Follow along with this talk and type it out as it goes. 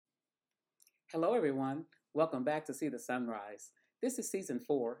Hello, everyone. Welcome back to See the Sunrise. This is season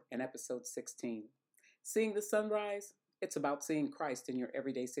 4 and episode 16. Seeing the sunrise, it's about seeing Christ in your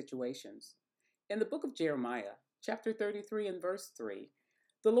everyday situations. In the book of Jeremiah, chapter 33 and verse 3,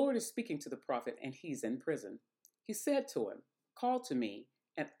 the Lord is speaking to the prophet and he's in prison. He said to him, "Call to me,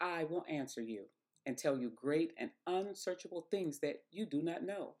 and I will answer you and tell you great and unsearchable things that you do not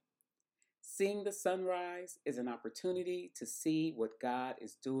know." Seeing the sunrise is an opportunity to see what God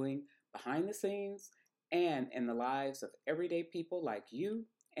is doing behind the scenes and in the lives of everyday people like you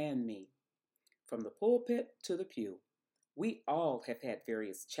and me. From the pulpit to the pew, we all have had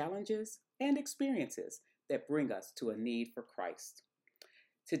various challenges and experiences that bring us to a need for Christ.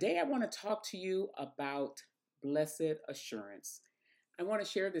 Today, I want to talk to you about blessed assurance. I want to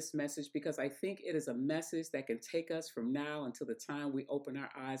share this message because I think it is a message that can take us from now until the time we open our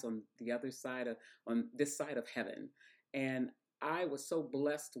eyes on this side of heaven. And I was so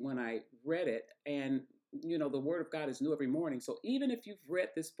blessed when I read it. And the word of God is new every morning. So even if you've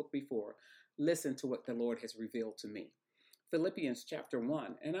read this book before, listen to what the Lord has revealed to me. Philippians chapter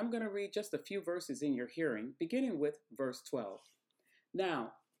 1, and I'm going to read just a few verses in your hearing, beginning with verse 12.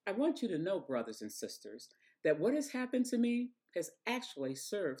 Now, I want you to know, brothers and sisters, that what has happened to me has actually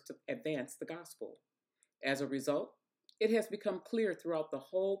served to advance the gospel. As a result, it has become clear throughout the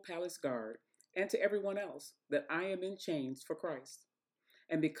whole palace guard and to everyone else that I am in chains for Christ.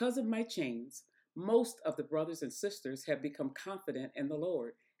 And because of my chains, most of the brothers and sisters have become confident in the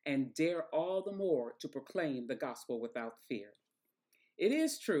Lord and dare all the more to proclaim the gospel without fear. It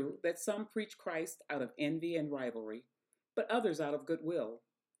is true that some preach Christ out of envy and rivalry, but others out of goodwill.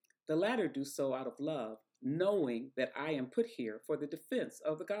 The latter do so out of love, knowing that I am put here for the defense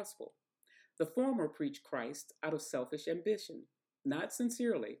of the gospel. The former preach Christ out of selfish ambition, not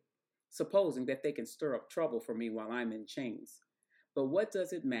sincerely, supposing that they can stir up trouble for me while I'm in chains. But what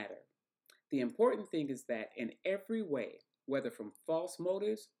does it matter? The important thing is that in every way, whether from false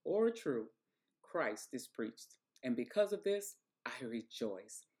motives or true, Christ is preached. And because of this, I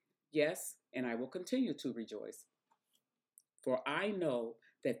rejoice. Yes, and I will continue to rejoice. For I know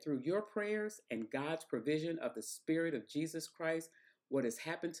that through your prayers and God's provision of the Spirit of Jesus Christ, what has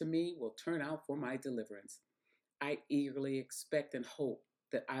happened to me will turn out for my deliverance. I eagerly expect and hope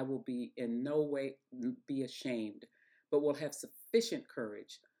that I will be in no way be ashamed, but will have sufficient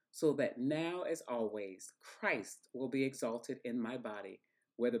courage so that now as always, Christ will be exalted in my body,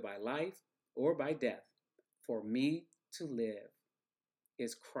 whether by life or by death. For me to live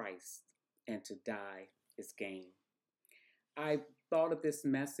is Christ, and to die is gain. I thought of this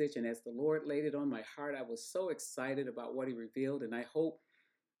message, and as the Lord laid it on my heart, I was so excited about what He revealed, and I hope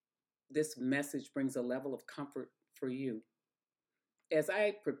this message brings a level of comfort for you. As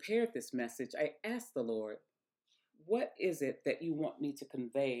I prepared this message, I asked the Lord, what is it that you want me to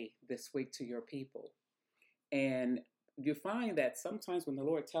convey this week to your people? And you find that sometimes when the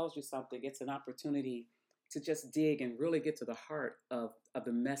Lord tells you something, it's an opportunity to just dig and really get to the heart of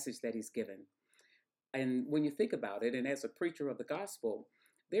the message that He's given. And when you think about it, and as a preacher of the gospel,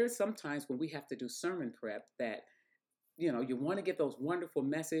 there's sometimes when we have to do sermon prep that, you want to get those wonderful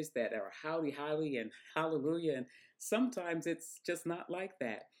messages that are howdy, howdy, and hallelujah. And sometimes it's just not like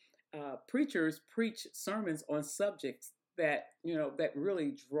that. Preachers preach sermons on subjects that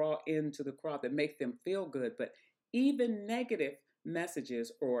really draw into the crowd, that make them feel good. But even negative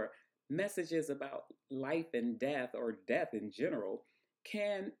messages or messages about life and death or death in general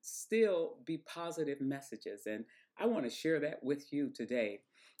can still be positive messages. And I want to share that with you today.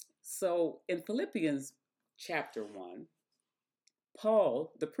 So in Philippians chapter 1,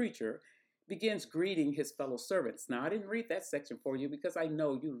 Paul, the preacher, begins greeting his fellow servants. Now, I didn't read that section for you because I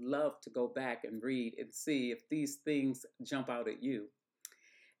know you love to go back and read and see if these things jump out at you.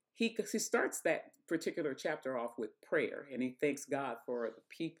 He starts that particular chapter off with prayer, and he thanks God for the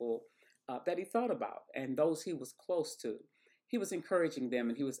people that he thought about and those he was close to. He was encouraging them,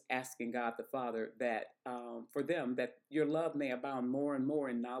 and he was asking God the Father that for them that your love may abound more and more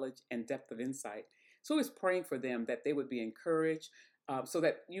in knowledge and depth of insight. So he was praying for them that they would be encouraged, so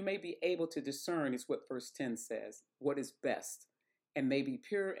that you may be able to discern, is what verse 10 says, what is best, and may be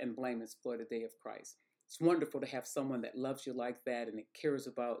pure and blameless for the day of Christ. It's wonderful to have someone that loves you like that and it cares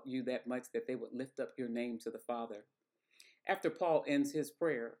about you that much that they would lift up your name to the Father. After Paul ends his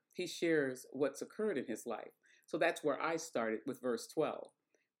prayer, he shares what's occurred in his life. So that's where I started with verse 12.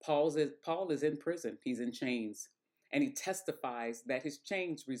 Paul is in prison. He's in chains. And he testifies that his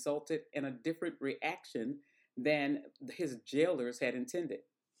chains resulted in a different reaction than his jailers had intended.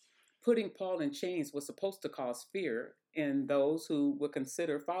 Putting Paul in chains was supposed to cause fear in those who would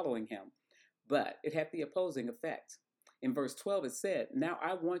consider following him, but it had the opposing effect. In verse 12, it said, "Now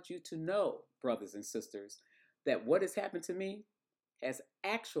I want you to know, brothers and sisters, that what has happened to me has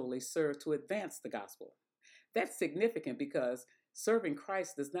actually served to advance the gospel." That's significant because serving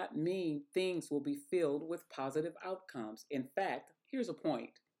Christ does not mean things will be filled with positive outcomes. In fact, here's a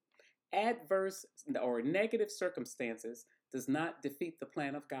point: adverse or negative circumstances does not defeat the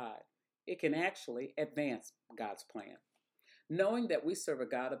plan of God. It can actually advance God's plan. Knowing that we serve a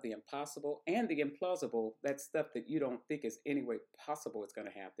God of the impossible and the implausible, that stuff that you don't think is any way possible is going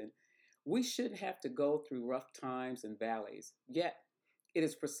to happen, we shouldn't have to go through rough times and valleys. Yet, it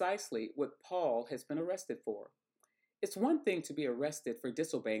is precisely what Paul has been arrested for. It's one thing to be arrested for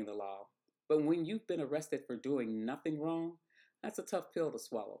disobeying the law, but when you've been arrested for doing nothing wrong, that's a tough pill to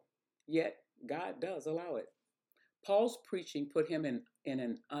swallow. Yet, God does allow it. Paul's preaching put him in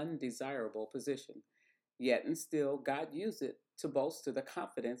an undesirable position. Yet and still, God used it to bolster the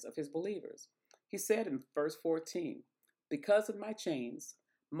confidence of his believers. He said in verse 14, "Because of my chains,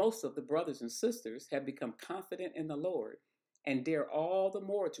 most of the brothers and sisters have become confident in the Lord and dare all the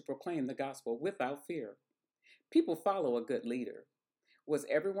more to proclaim the gospel without fear." People follow a good leader. Was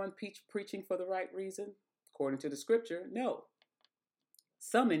everyone preaching for the right reason? According to the scripture, no.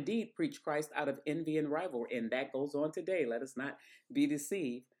 Some indeed preach Christ out of envy and rivalry, and that goes on today. Let us not be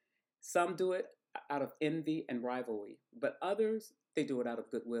deceived. Some do it out of envy and rivalry, but others, they do it out of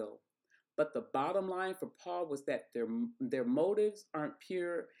goodwill. But the bottom line for Paul was that their motives aren't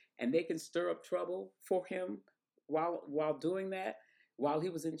pure, and they can stir up trouble for him while doing that, while he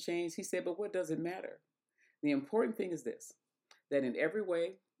was in chains. He said, but what does it matter? The important thing is this: that in every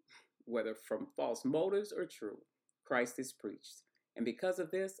way, whether from false motives or true, Christ is preached. And because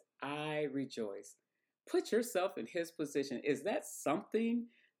of this, I rejoice. Put yourself in his position. Is that something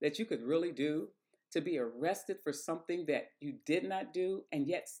that you could really do? To be arrested for something that you did not do and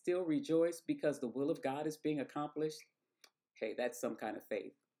yet still rejoice because the will of God is being accomplished? Hey, that's some kind of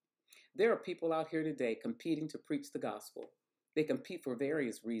faith. There are people out here today competing to preach the gospel. They compete for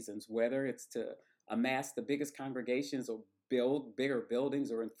various reasons, whether it's to amass the biggest congregations or build bigger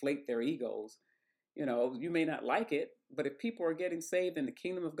buildings or inflate their egos. You may not like it, but if people are getting saved and the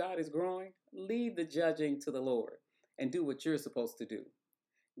kingdom of God is growing, leave the judging to the Lord and do what you're supposed to do.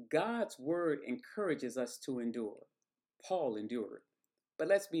 God's word encourages us to endure. Paul endured. But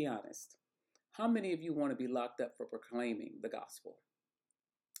let's be honest. How many of you want to be locked up for proclaiming the gospel?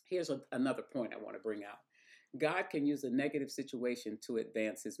 Here's another point I want to bring out. God can use a negative situation to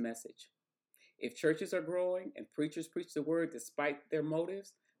advance his message. If churches are growing and preachers preach the word despite their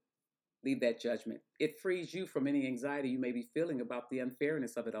motives, leave that judgment. It frees you from any anxiety you may be feeling about the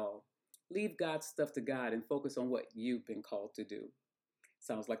unfairness of it all. Leave God's stuff to God and focus on what you've been called to do.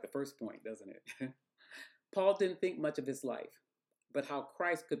 Sounds like the first point, doesn't it? Paul didn't think much of his life, but how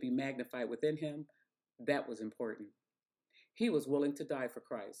Christ could be magnified within him, that was important. He was willing to die for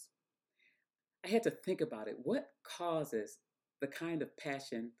Christ. I had to think about it. What causes the kind of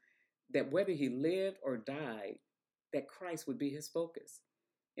passion that whether he lived or died, that Christ would be his focus?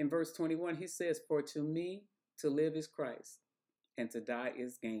 In verse 21, he says, "For to me to live is Christ, and to die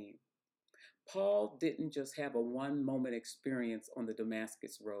is gain." Paul didn't just have a one-moment experience on the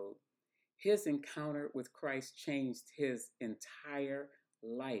Damascus road. His encounter with Christ changed his entire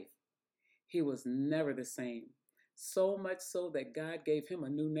life. He was never the same, so much so that God gave him a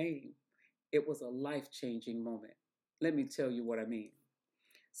new name. It was a life-changing moment. Let me tell you what I mean.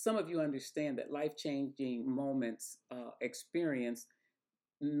 Some of you understand that life-changing moments that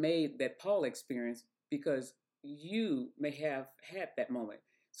Paul experienced because you may have had that moment.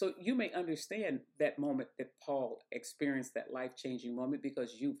 So you may understand that moment that Paul experienced, that life-changing moment,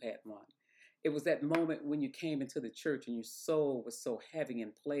 because you've had one. It was that moment when you came into the church and your soul was so heavy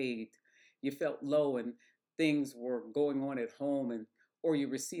and plagued. You felt low and things were going on at home, or you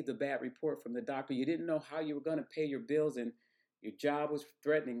received a bad report from the doctor. You didn't know how you were going to pay your bills and your job was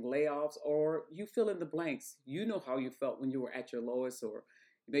threatening layoffs, or you fill in the blanks. You know how you felt when you were at your lowest, or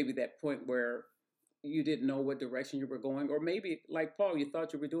maybe that point where you didn't know what direction you were going, or maybe like Paul, you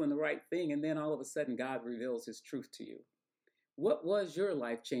thought you were doing the right thing, and then all of a sudden God reveals his truth to you. What was your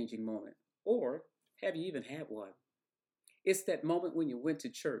life-changing moment? Or have you even had one? It's that moment when you went to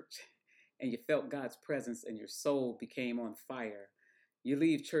church and you felt God's presence and your soul became on fire. You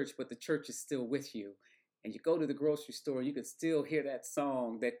leave church, but the church is still with you. And you go to the grocery store, and you can still hear that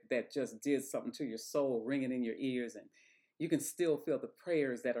song that just did something to your soul ringing in your ears. And you can still feel the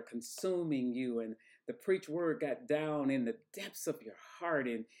prayers that are consuming you. And the preached word got down in the depths of your heart,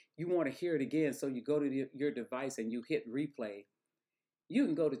 and you want to hear it again. So you go to your device and you hit replay. You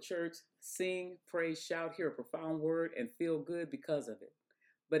can go to church, sing, pray, shout, hear a profound word, and feel good because of it.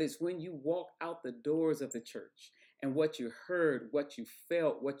 But it's when you walk out the doors of the church And what you heard, what you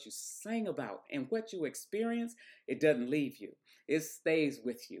felt, what you sang about, and what you experienced, it doesn't leave you. It stays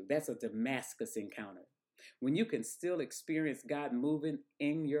with you. That's a Damascus encounter. When you can still experience God moving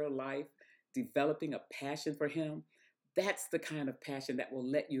in your life, developing a passion for Him, that's the kind of passion that will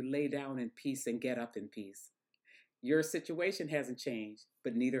let you lay down in peace and get up in peace. Your situation hasn't changed,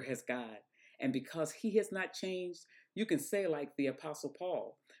 but neither has God. And because He has not changed, you can say, like the Apostle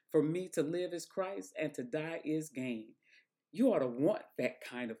Paul, for me to live is Christ and to die is gain. You ought to want that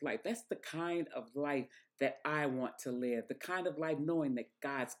kind of life. That's the kind of life that I want to live, the kind of life knowing that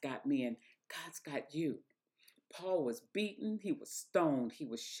God's got me and God's got you. Paul was beaten, he was stoned, he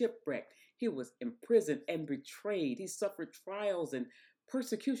was shipwrecked, he was imprisoned and betrayed. He suffered trials and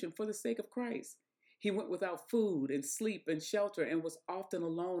persecution for the sake of Christ. He went without food and sleep and shelter and was often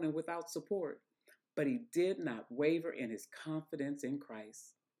alone and without support. But he did not waver in his confidence in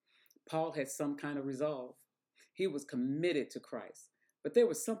Christ. Paul had some kind of resolve. He was committed to Christ. But there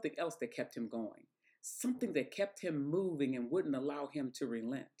was something else that kept him going, something that kept him moving and wouldn't allow him to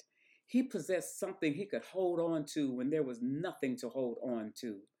relent. He possessed something he could hold on to when there was nothing to hold on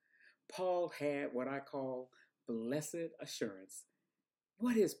to. Paul had what I call blessed assurance.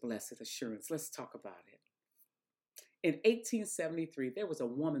 What is blessed assurance? Let's talk about it. In 1873, there was a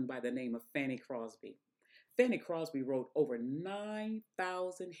woman by the name of Fanny Crosby. Fanny Crosby wrote over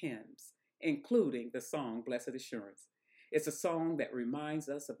 9,000 hymns, including the song Blessed Assurance. It's a song that reminds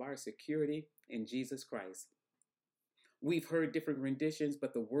us of our security in Jesus Christ. We've heard different renditions,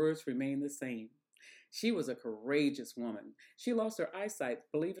 but the words remain the same. She was a courageous woman. She lost her eyesight,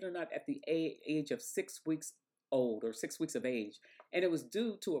 believe it or not, at the age of 6 weeks old or 6 weeks of age. And it was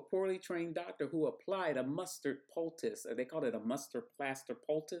due to a poorly trained doctor who applied a mustard poultice, or they called it a mustard plaster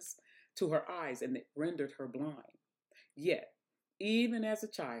poultice, to her eyes, and it rendered her blind. Yet, even as a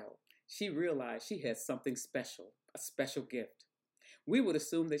child, she realized she had something special, a special gift. We would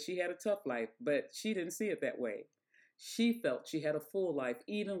assume that she had a tough life, but she didn't see it that way. She felt she had a full life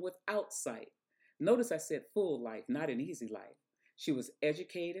even without sight. Notice I said full life, not an easy life. She was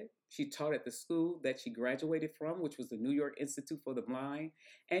educated. She taught at the school that she graduated from, which was the New York Institute for the Blind,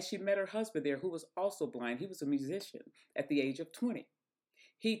 and she met her husband there, who was also blind. He was a musician at the age of 20.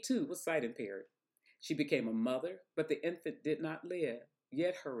 He too was sight impaired. She became a mother, but the infant did not live.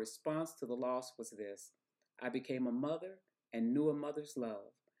 Yet her response to the loss was this: I became a mother and knew a mother's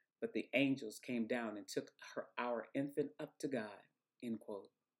love, but the angels came down and took our infant up to God, end quote.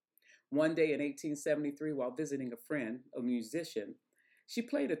 One day in 1873, while visiting a friend, a musician, she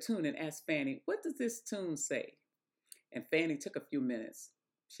played a tune and asked Fanny, what does this tune say? And Fanny took a few minutes.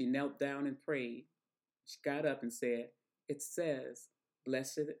 She knelt down and prayed. She got up and said, it says,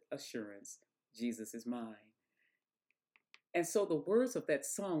 blessed assurance, Jesus is mine. And so the words of that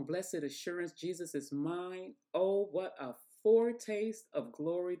song, blessed assurance, Jesus is mine, oh, what a foretaste of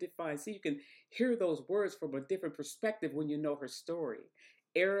glory divine. See, you can hear those words from a different perspective when you know her story.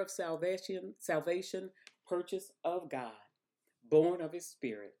 Heir of salvation, purchased of God, born of His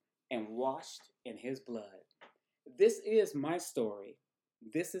Spirit, and washed in His blood. This is my story.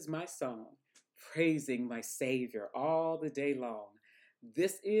 This is my song, praising my Savior all the day long.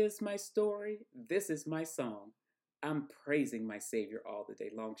 This is my story. This is my song. I'm praising my Savior all the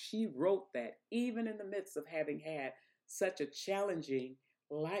day long. She wrote that even in the midst of having had such a challenging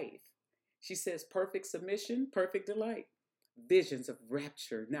life. She says, perfect submission, perfect delight. Visions of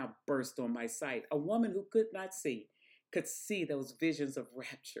rapture now burst on my sight. A woman who could not see could see those visions of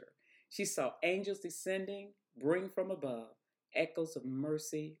rapture. She saw angels descending, bring from above echoes of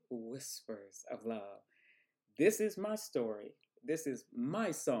mercy, whispers of love. This is my story. This is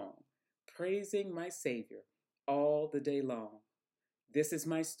my song, praising my Savior all the day long. This is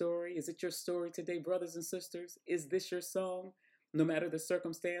my story. Is it your story today, brothers and sisters? Is this your song? No matter the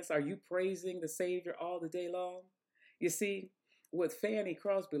circumstance, are you praising the Savior all the day long? You see, what Fanny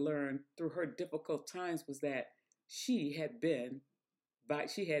Crosby learned through her difficult times was that she had been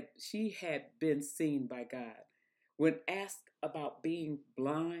seen by God. When asked about being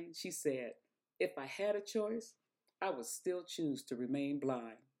blind, she said, if I had a choice, I would still choose to remain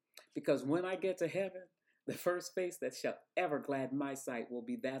blind. Because when I get to heaven, the first face that shall ever gladden my sight will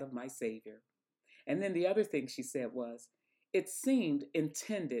be that of my Savior. And then the other thing she said was, it seemed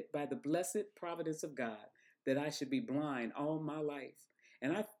intended by the blessed providence of God that I should be blind all my life.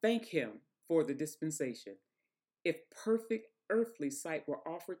 And I thank Him for the dispensation. If perfect earthly sight were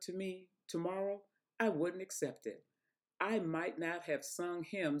offered to me tomorrow, I wouldn't accept it. I might not have sung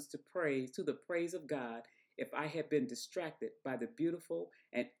hymns to the praise of God if I had been distracted by the beautiful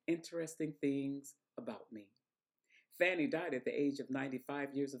and interesting things about me. Fanny died at the age of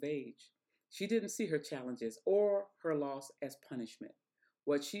 95 years of age. She didn't see her challenges or her loss as punishment.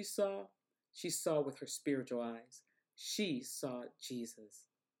 What she saw with her spiritual eyes. She saw Jesus.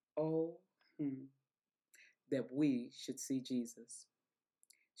 Oh, hmm, that we should see Jesus.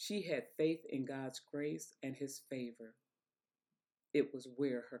 She had faith in God's grace and his favor. It was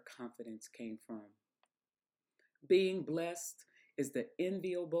where her confidence came from. Being blessed is the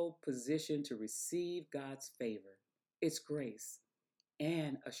enviable position to receive God's favor. It's grace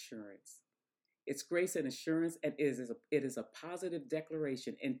and assurance. It's grace and assurance, and it is a positive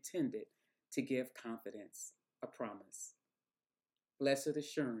declaration intended to give confidence, a promise. Blessed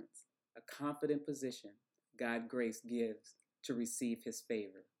assurance, a confident position God grace gives to receive his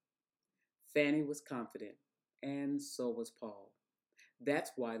favor. Fanny was confident, and so was Paul.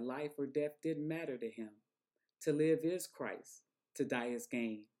 That's why life or death didn't matter to him. To live is Christ, to die is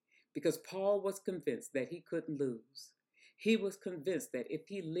gain. Because Paul was convinced that he couldn't lose. He was convinced that if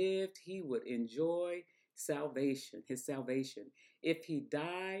he lived, he would enjoy salvation, his salvation. If he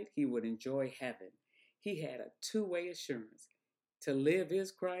died, he would enjoy heaven. He had a two-way assurance. To live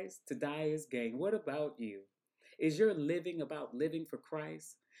is Christ, to die is gain. What about you? Is your living about living for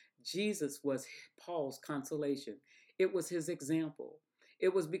Christ? Jesus was Paul's consolation. It was his example.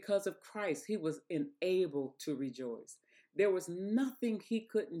 It was because of Christ he was enabled to rejoice. There was nothing he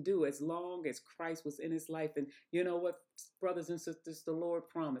couldn't do as long as Christ was in his life. And you know what, brothers and sisters, the Lord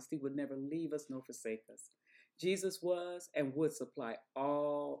promised he would never leave us nor forsake us. Jesus was and would supply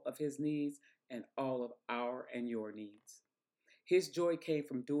all of his needs and all of our and your needs. His joy came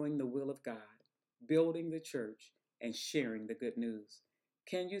from doing the will of God, building the church, and sharing the good news.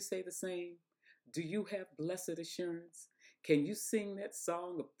 Can you say the same? Do you have blessed assurance? Can you sing that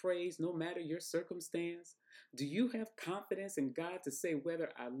song of praise no matter your circumstance? Do you have confidence in God to say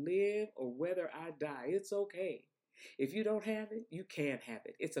whether I live or whether I die? It's okay. If you don't have it, you can't have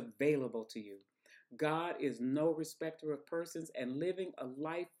it. It's available to you. God is no respecter of persons, and living a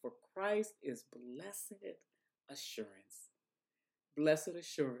life for Christ is blessed assurance. Blessed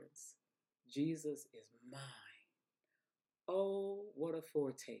assurance. Jesus is mine. Oh, what a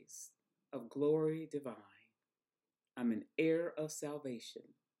foretaste of glory divine. I'm an heir of salvation,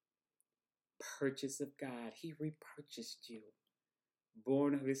 purchase of God. He repurchased you,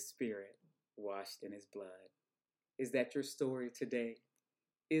 born of his spirit, washed in his blood. Is that your story today?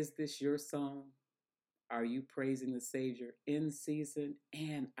 Is this your song? Are you praising the Savior in season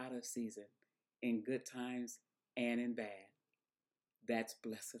and out of season, in good times and in bad? That's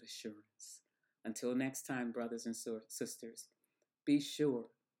blessed assurance. Until next time, brothers and sisters, be sure,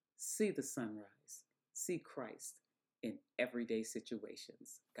 see the sunrise, see Christ in everyday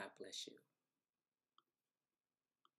situations. God bless you.